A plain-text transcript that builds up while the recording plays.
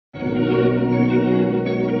Hey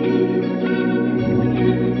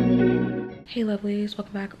lovelies,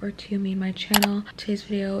 welcome back or to me and my channel. Today's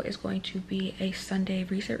video is going to be a Sunday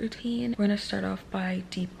reset routine. We're gonna start off by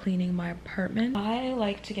deep cleaning my apartment. I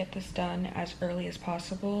like to get this done as early as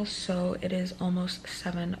possible, so it is almost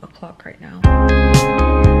 7 o'clock right now.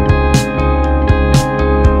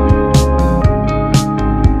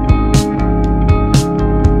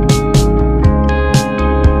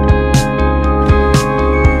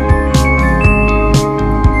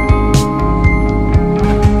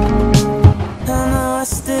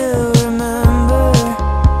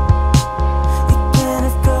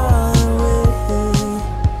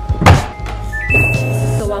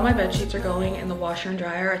 Sheets are going in the washer and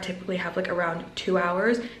dryer. I typically have like around 2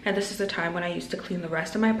 hours, and this is the time when I used to clean the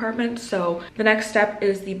rest of my apartment. So the next step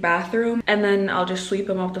is the bathroom, and then I'll just sweep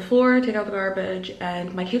them off the floor, take out the garbage,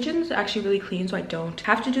 and my kitchen's actually really clean, so I don't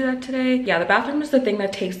have to do that today. Yeah, the bathroom is the thing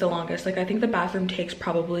that takes the longest. Like I think the bathroom takes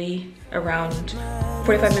probably around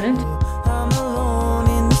 45 minutes. I'm alone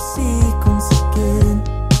in the sequence again.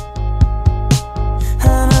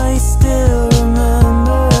 I know you still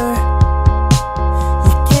remember.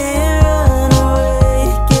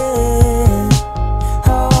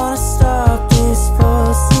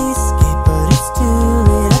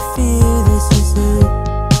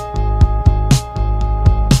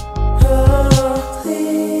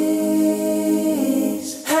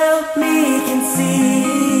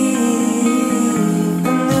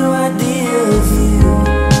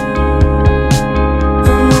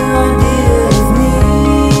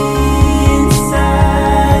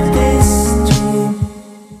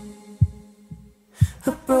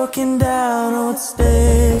 Broken down old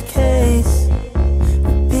staircase,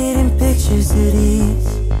 repeating pictures at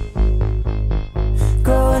ease,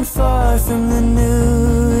 growing far from the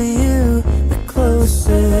new you, but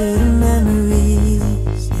closer to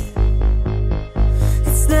memories.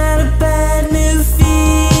 It's not a bad new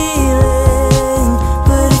feeling,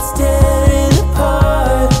 but it's tearing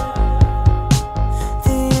apart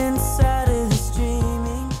the inside of this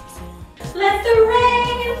dreaming. Let the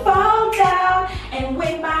rain fall down and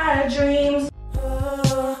wake my dreams.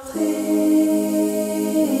 Oh, please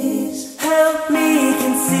help me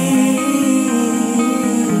conceive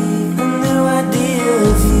a new idea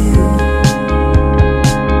of you,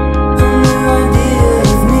 a new idea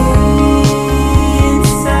of me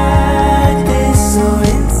inside this, or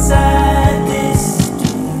inside this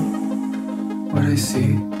dream. What I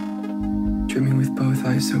see, dreaming with both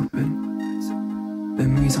eyes open,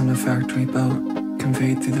 memories on a factory belt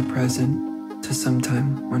conveyed through the present to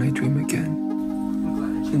sometime when I dream again.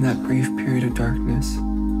 In that brief period of darkness,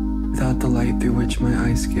 without the light through which my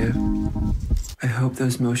eyes give, I hope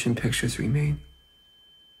those motion pictures remain,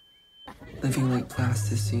 living like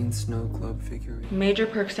plasticine snow globe figurines. Major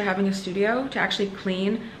perks to having a studio. To actually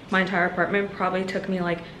clean my entire apartment probably took me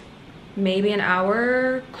like maybe an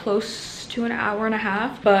hour, close to an hour and a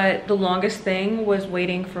half, but the longest thing was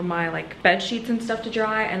waiting for my like bed sheets and stuff to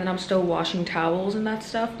dry, and then I'm still washing towels and that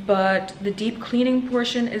stuff. But the deep cleaning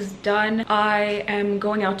portion is done. I am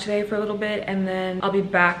going out today for a little bit, and then I'll be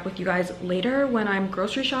back with you guys later when I'm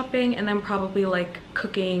grocery shopping, and then probably like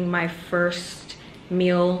cooking my first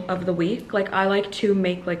meal of the week. Like I like to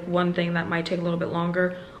make like one thing that might take a little bit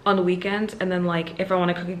longer on the weekends, and then like if I want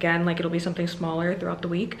to cook again, like it'll be something smaller throughout the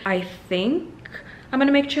week. I think I'm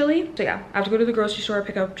gonna make chili. So yeah, I have to go to the grocery store,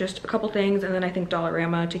 pick up just a couple things, and then I think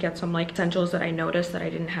Dollarama to get some like essentials that I noticed that I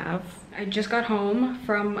didn't have. I just got home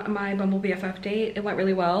from my Bumble BFF date. It went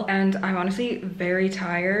really well, and I'm honestly very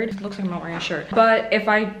tired. It looks like I'm not wearing a shirt, but if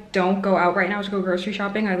I don't go out right now to go grocery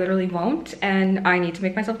shopping, I literally won't, and I need to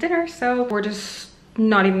make myself dinner. So we're just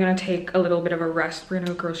not even gonna take a little bit of a rest. We're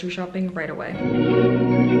gonna go grocery shopping right away.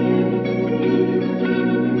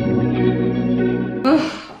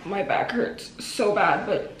 Ugh, my back hurts so bad,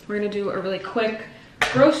 but we're gonna do a really quick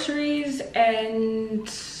groceries and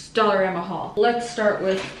Dollarama haul. Let's start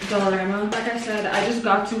with Dollarama. Like I said, I just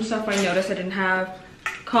got some stuff I noticed I didn't have.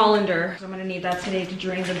 Colander, so I'm gonna need that today to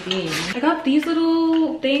drain the beans. I got these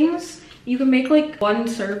little things. You can make like one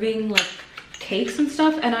serving like cakes and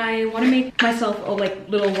stuff, and I want to make myself a like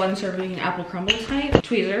little one serving apple crumble type.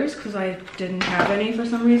 Tweezers, because I didn't have any for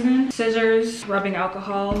some reason. Scissors, rubbing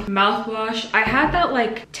alcohol, mouthwash. I had that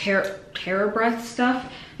like Terra Breath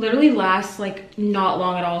stuff, literally lasts like not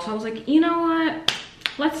long at all, so I was like, you know what,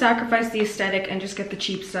 let's sacrifice the aesthetic and just get the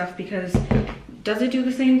cheap stuff, because Does it do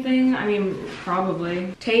the same thing? I mean,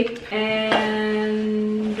 probably. Tape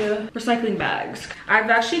and recycling bags. I've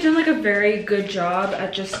actually done like a very good job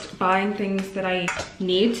at just buying things that I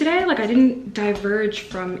need today. Like I didn't diverge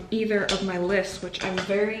from either of my lists, which I'm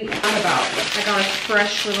very glad about. I got a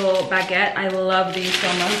fresh little baguette. I love these so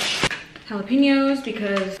much. Jalapenos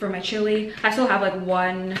because for my chili. I still have like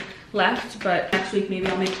one left, but next week maybe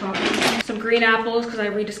I'll make tacos. Some green apples because I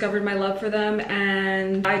rediscovered my love for them,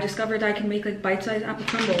 and I discovered I can make like bite-sized apple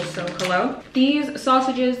crumbles, so hello. These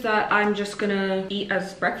sausages that I'm just gonna eat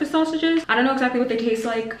as breakfast sausages. I don't know exactly what they taste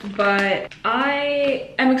like, but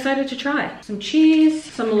I am excited to try. Some cheese,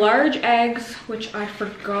 some large eggs, which I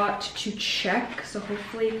forgot to check, so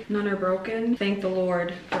hopefully none are broken. Thank the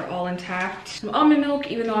Lord they're all intact. Some almond milk,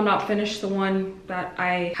 even though I'm not finished the one that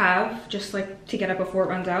I have, just like to get it before it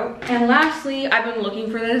runs out. And lastly, I've been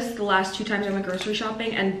looking for this the last 2 times I went grocery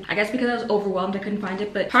shopping, and I guess because I was overwhelmed I couldn't find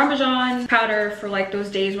it, but Parmesan powder for like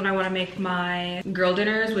those days when I want to make my girl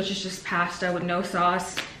dinners, which is just pasta with no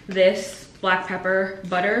sauce. This black pepper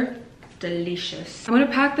butter, delicious. I'm gonna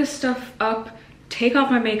pack this stuff up, take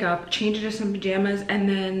off my makeup, change into some pajamas, and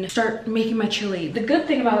then start making my chili. The good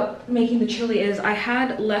thing about making the chili is I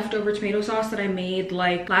had leftover tomato sauce that I made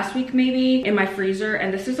like last week maybe in my freezer,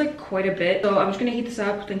 and this is like quite a bit. So I'm just gonna heat this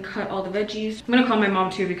up, then cut all the veggies. I'm gonna call my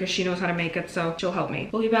mom too because she knows how to make it, so she'll help me.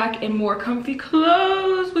 We'll be back in more comfy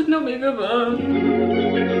clothes with no makeup on.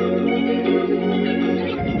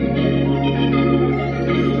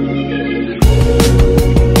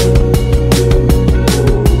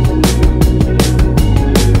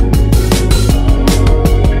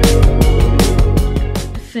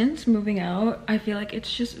 Since moving out, I feel like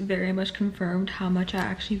it's just very much confirmed how much I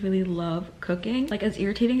actually really love cooking. Like as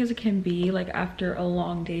irritating as it can be, like after a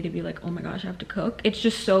long day to be like, oh my gosh, I have to cook. It's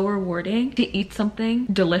just so rewarding to eat something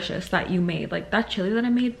delicious that you made. Like that chili that I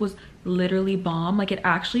made was literally bomb. Like it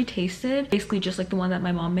actually tasted basically just like the one that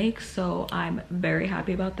my mom makes, so I'm very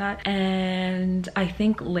happy about that. And I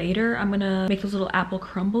think later I'm gonna make those little apple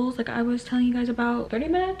crumbles like I was telling you guys about, 30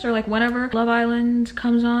 minutes or like whenever Love Island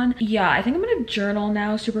comes on. Yeah, I think I'm gonna journal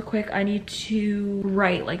now super quick. I need to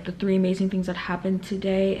write like the 3 amazing things that happened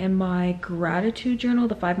today in my gratitude journal,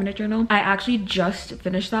 the 5-minute journal. I actually just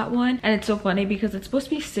finished that one, and it's so funny because it's supposed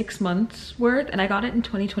to be 6 months worth and I got it in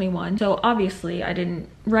 2021, so obviously I didn't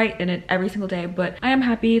write in it every single day, but I am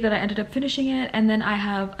happy that I ended up finishing it. And then I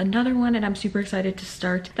have another one and I'm super excited to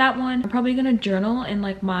start that one. I'm probably gonna journal in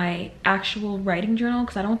like my actual writing journal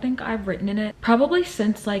because I don't think I've written in it probably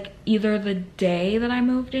since like either the day that I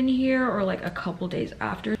moved in here or like a couple days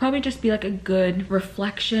after. Probably just be like a good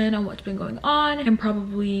reflection on what's been going on and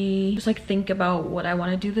probably just like think about what I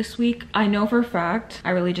want to do this week. I know for a fact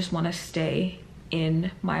I really just want to stay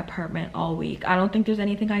in my apartment all week. I don't think there's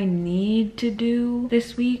anything I need to do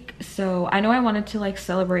this week. So I know I wanted to like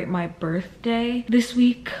celebrate my birthday this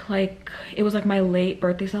week. Like it was like my late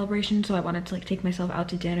birthday celebration, so I wanted to like take myself out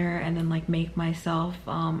to dinner and then like make myself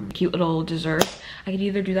cute little dessert. I could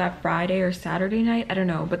either do that Friday or Saturday night, I don't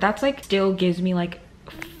know, but that's like still gives me like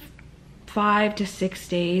 5 to 6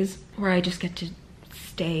 days where I just get to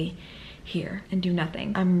stay here and do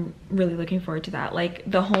nothing. I'm really looking forward to that. Like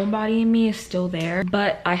the homebody in me is still there,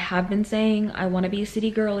 but I have been saying I want to be a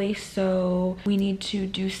city girly, so we need to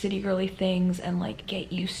do city girly things and like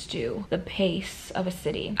get used to the pace of a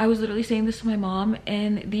city. I was literally saying this to my mom,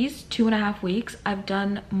 in these 2.5 weeks I've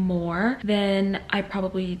done more than I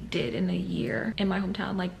probably did in a year in my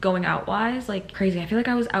hometown, like going out wise, like crazy. I feel like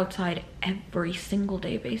I was outside every single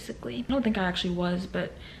day basically. I don't think I actually was,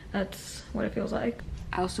 but that's what it feels like.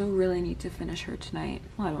 I also really need to finish her tonight.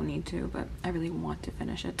 Well, I don't need to, but I really want to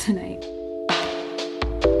finish it tonight.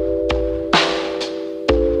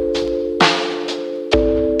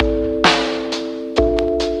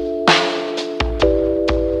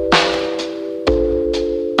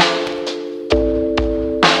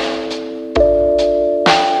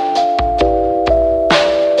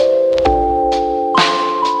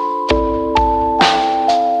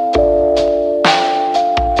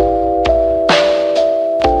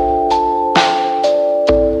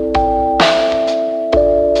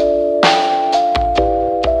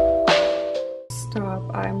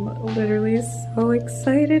 So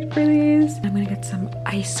excited for these. I'm gonna get some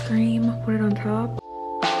ice cream, put it on top.